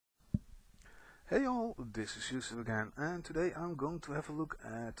Hey all, this is Eucep again, and today I'm going to have a look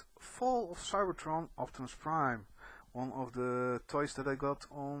at Fall of Cybertron Optimus Prime, one of the toys that I got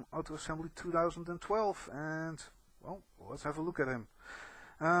on Auto Assembly 2012, and well, let's have a look at him.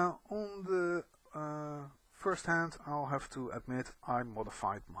 On the first hand, I'll have to admit I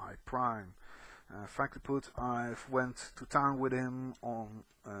modified my Prime. Frankly put, I've went to town with him on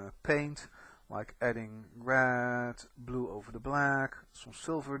paint, like adding red, blue over the black, some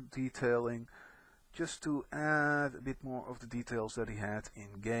silver detailing, just to add a bit more of the details that he had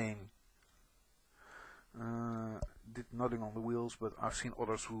in game. Did nothing on the wheels, but I've seen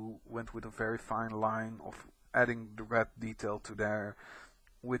others who went with a very fine line of adding the red detail to there.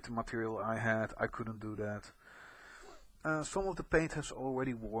 With the material I had, I couldn't do that. Some of the paint has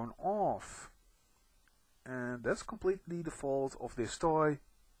already worn off, and that's completely the fault of this toy,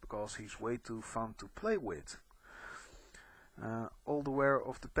 because he's way too fun to play with. All the wear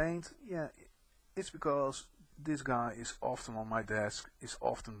of the paint, yeah, it's because this guy is often on my desk, is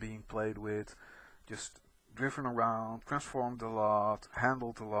often being played with, just driven around, transformed a lot,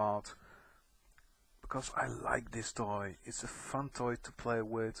 handled a lot, because I like this toy. It's a fun toy to play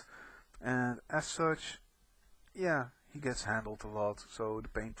with, and as such, yeah, he gets handled a lot, so the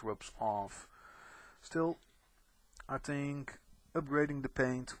paint rubs off. Still, I think upgrading the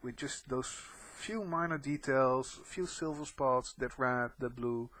paint with just those few minor details, few silver spots, that red, that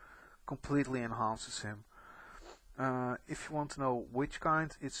blue, completely enhances him. If you want to know which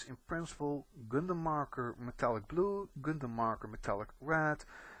kind, it's in principle Gundam marker metallic blue, Gundam marker metallic red,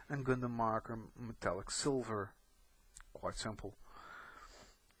 and Gundam marker metallic silver. Quite simple.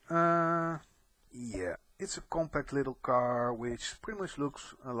 Yeah, it's a compact little car which pretty much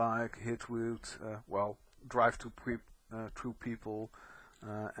looks like it would, well, drive through people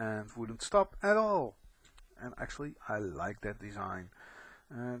and wouldn't stop at all. And actually, I like that design.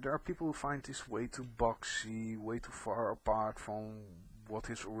 There are people who find this way too boxy, way too far apart from what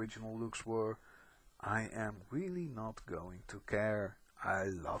his original looks were. I am really not going to care. I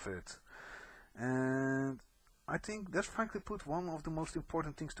love it. And I think that's frankly put one of the most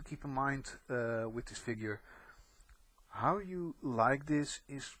important things to keep in mind with this figure. How you like this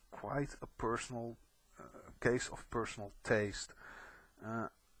is quite a personal case of personal taste.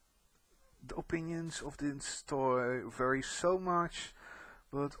 The opinions of this toy vary so much,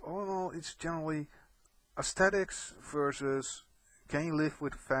 but all in all, it's generally aesthetics versus can you live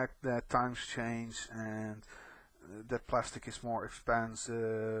with the fact that times change and that plastic is more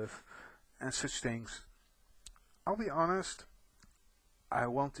expensive and such things. I'll be honest, I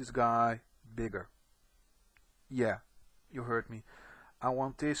want this guy bigger. Yeah, you heard me. I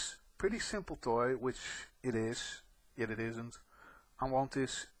want this pretty simple toy, which it is, yet it isn't. I want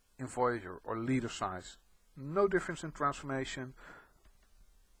this in Voyager or leader size. No difference in transformation,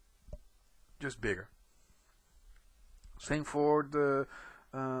 just bigger. Same for the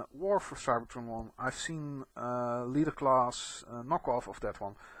War for Cybertron one. I've seen leader class knockoff of that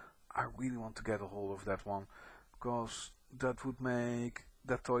one. I really want to get a hold of that one, because that would make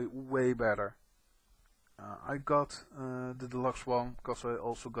that toy way better. I got the deluxe one because I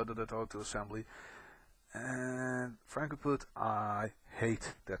also got it at Auto Assembly, and frankly put, I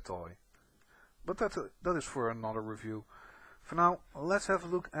hate that toy. But that is for another review. For now, let's have a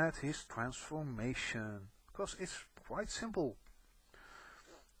look at his transformation, because it's quite simple.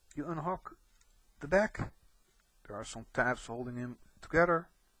 You unhook the back, there are some tabs holding him together,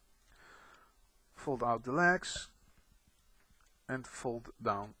 fold out the legs, and fold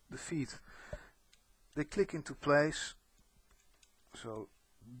down the feet. They click into place, so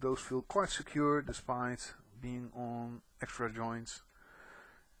those feel quite secure despite being on extra joints.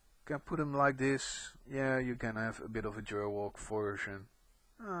 You can put them like this. Yeah, you can have a bit of a Gerwalk version.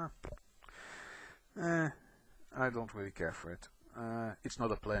 I don't really care for it. It's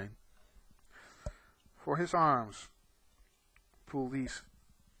not a plane. For his arms, pull these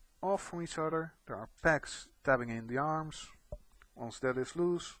off from each other. There are pegs tabbing in the arms. Once that is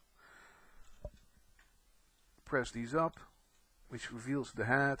loose, press these up, which reveals the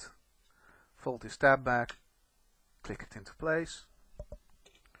head. Fold his tab back, click it into place.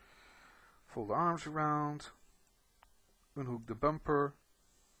 Fold the arms around, unhook the bumper,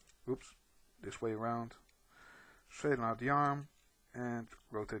 oops, this way around, straighten out the arm and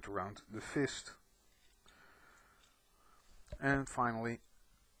rotate around the fist. And finally,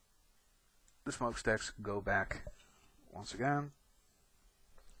 the smokestacks go back once again.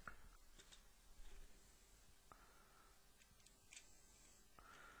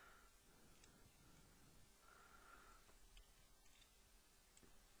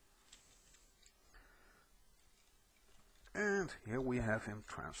 And here we have him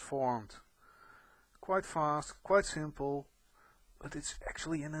transformed. quite fast, quite simple, but it's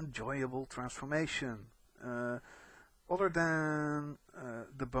actually an enjoyable transformation. Other than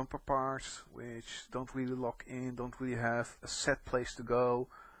the bumper parts, which don't really lock in, don't really have a set place to go,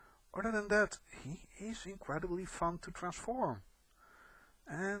 other than that, he is incredibly fun to transform.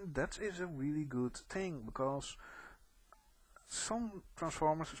 And that is a really good thing, because some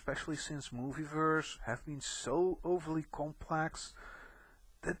Transformers, especially since Movieverse, have been so overly complex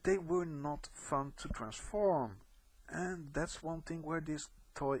that they were not fun to transform. And that's one thing where this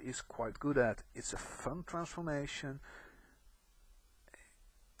toy is quite good at. It's a fun transformation.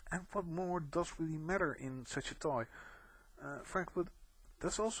 And what more does really matter in such a toy? Frankly,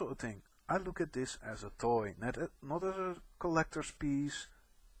 that's also a thing. I look at this as a toy, not as a collector's piece,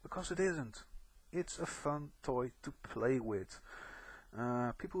 because it isn't. It's a fun toy to play with.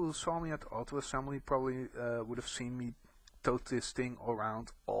 People who saw me at Auto Assembly probably would have seen me tote this thing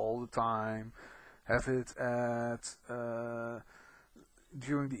around all the time. Have it at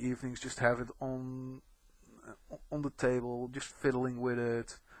during the evenings, just have it on the table, just fiddling with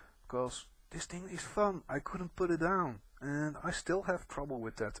it, because this thing is fun. I couldn't put it down, and I still have trouble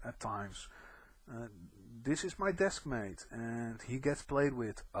with that at times. This is my desk mate, and he gets played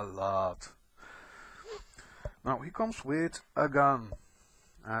with a lot. Now he comes with a gun.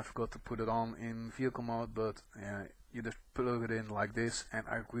 I forgot to put it on in vehicle mode, but you just plug it in like this, and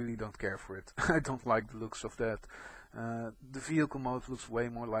I really don't care for it. I don't like the looks of that. The vehicle mode looks way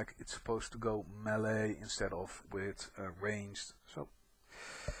more like it's supposed to go melee instead of with ranged. So,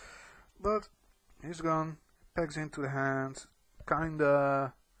 but his gun pegs into the hand,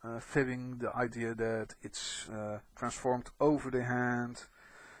 kinda fibbing the idea that it's transformed over the hand.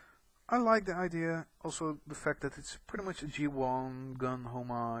 I like the idea, also the fact that it's pretty much a G1 gun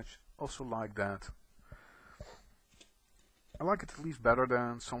homage, also like that. I like it at least better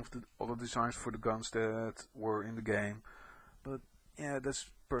than some of the other designs for the guns that were in the game, but yeah, that's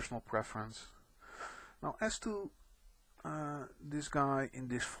personal preference. Now as to this guy in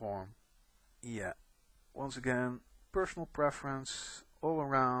this form, yeah, once again, personal preference all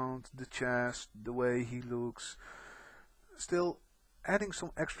around, the chest, the way he looks. Still, adding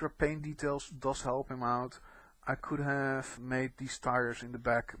some extra paint details does help him out. I could have made these tires in the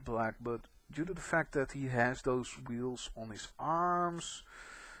back black, but due to the fact that he has those wheels on his arms,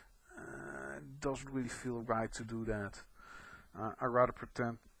 it doesn't really feel right to do that. I rather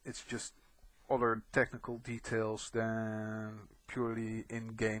pretend it's just other technical details than purely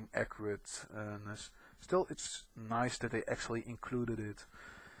in-game accurateness. Still, it's nice that they actually included it.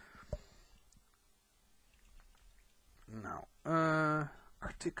 Now,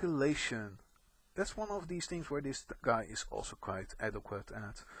 articulation. That's one of these things where this guy is also quite adequate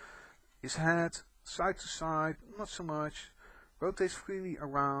at. His head, side to side, not so much. Rotates freely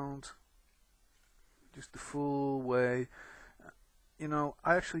around, just the full way. You know,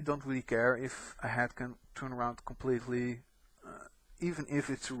 I actually don't really care if a head can turn around completely, even if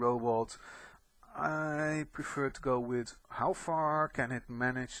it's a robot. I prefer to go with how far can it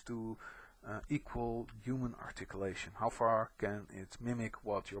manage to equal human articulation. How far can it mimic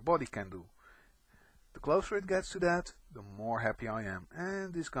what your body can do? The closer it gets to that, the more happy I am.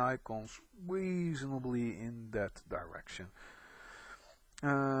 And this guy comes reasonably in that direction.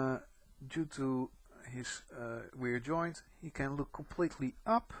 Due to his rear joint, he can look completely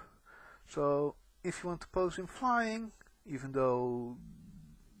up. So if you want to pose him flying, even though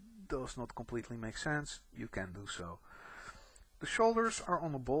does not completely make sense, you can do so. The shoulders are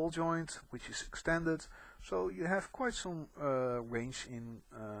on a ball joint, which is extended, so you have quite some range in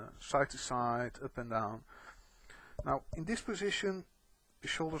side to side, up and down. Now, in this position, the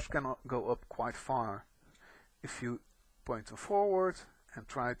shoulders cannot go up quite far. If you point them forward and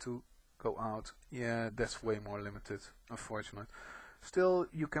try to go out, yeah, that's way more limited, unfortunately. Still,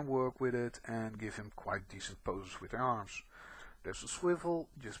 you can work with it and give him quite decent poses with the arms. There's a swivel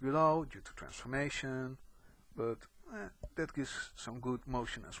just below due to transformation, but that gives some good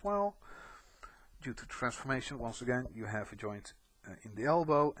motion as well. Due to transformation, once again, you have a joint in the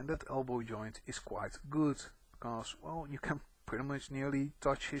elbow, and that elbow joint is quite good, because, well, you can pretty much nearly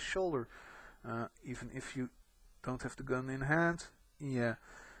touch his shoulder. Even if you don't have the gun in hand, yeah,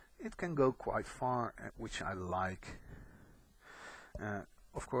 it can go quite far, which I like.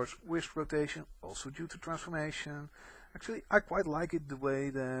 Of course, wrist rotation, also due to transformation. Actually, I quite like it the way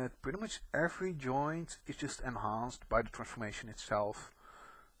that pretty much every joint is just enhanced by the transformation itself.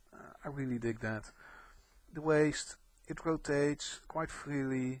 I really dig that. The waist, it rotates quite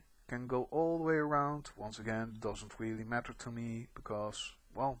freely, can go all the way around. Once again, doesn't really matter to me because,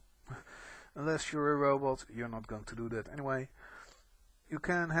 well, unless you're a robot, you're not going to do that anyway. You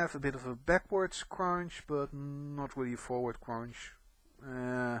can have a bit of a backwards crunch, but not really a forward crunch.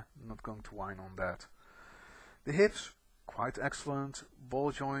 Not going to whine on that. The hips, quite excellent.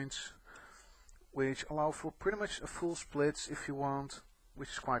 Ball joints, which allow for pretty much a full splits if you want, which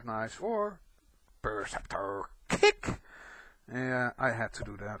is quite nice. Or Perceptor kick. Yeah, I had to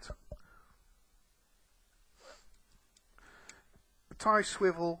do that. The thigh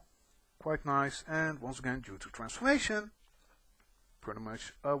swivel, quite nice, and once again due to transformation, pretty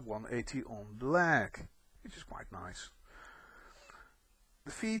much a 180 on the leg, which is quite nice.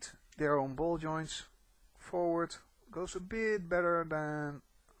 The feet, they are on ball joints. Forward goes a bit better than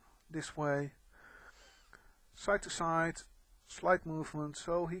this way. Side to side, slight movement,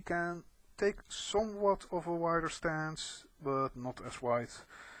 so he can take somewhat of a wider stance, but not as wide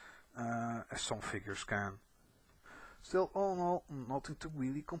as some figures can. Still, all in all, nothing to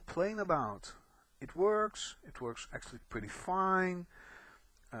really complain about. It works actually pretty fine.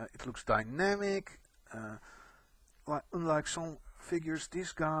 It looks dynamic. Unlike some figures,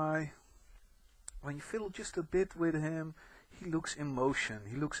 this guy, when you fiddle just a bit with him, he looks in motion,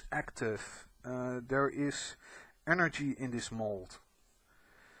 he looks active. There is energy in this mold.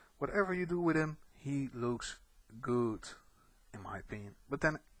 Whatever you do with him, he looks good, in my opinion. But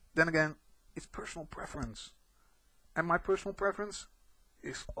then again, it's personal preference. And my personal preference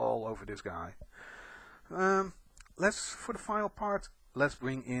is all over this guy. For the final part, let's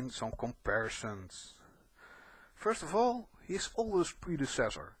bring in some comparisons. First of all, his oldest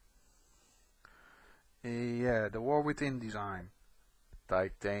predecessor. Yeah, the War Within design.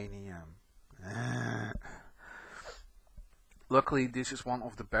 Titanium. Luckily, this is one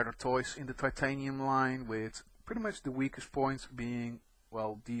of the better toys in the Titanium line, with pretty much the weakest points being,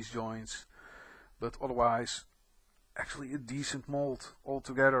 well, these joints. But otherwise, actually a decent mold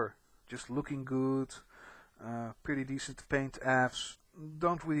altogether. Just looking good, pretty decent to paint apps.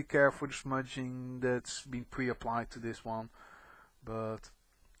 Don't really care for the smudging that's been pre-applied to this one. But,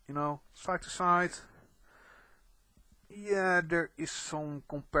 you know, side to side, yeah, there is some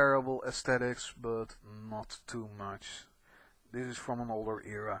comparable aesthetics, but not too much. This is from an older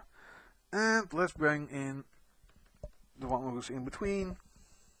era. And let's bring in the one who's in between.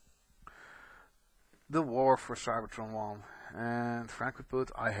 The War for Cybertron 1. And frankly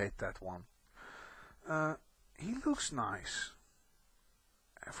put, I hate that one. He looks nice.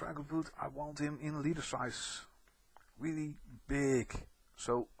 And frankly put, I want him in leader size. Really big.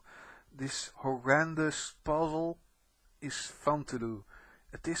 So this horrendous puzzle is fun to do.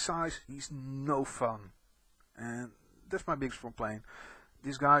 At this size, he's no fun. And that's my biggest complaint.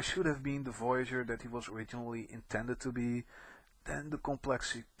 This guy should have been the Voyager that he was originally intended to be. Then the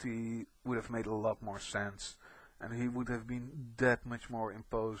complexity would have made a lot more sense. And he would have been that much more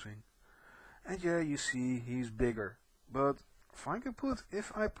imposing. And yeah, you see, he's bigger. But frankly put,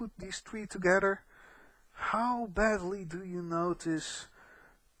 if I put these three together, how badly do you notice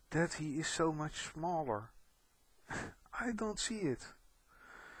that he is so much smaller? I don't see it.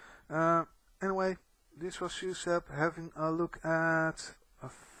 Anyway, this was Eucep having a look at a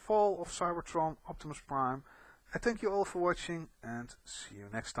Fall of Cybertron Optimus Prime. I thank you all for watching and see you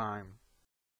next time.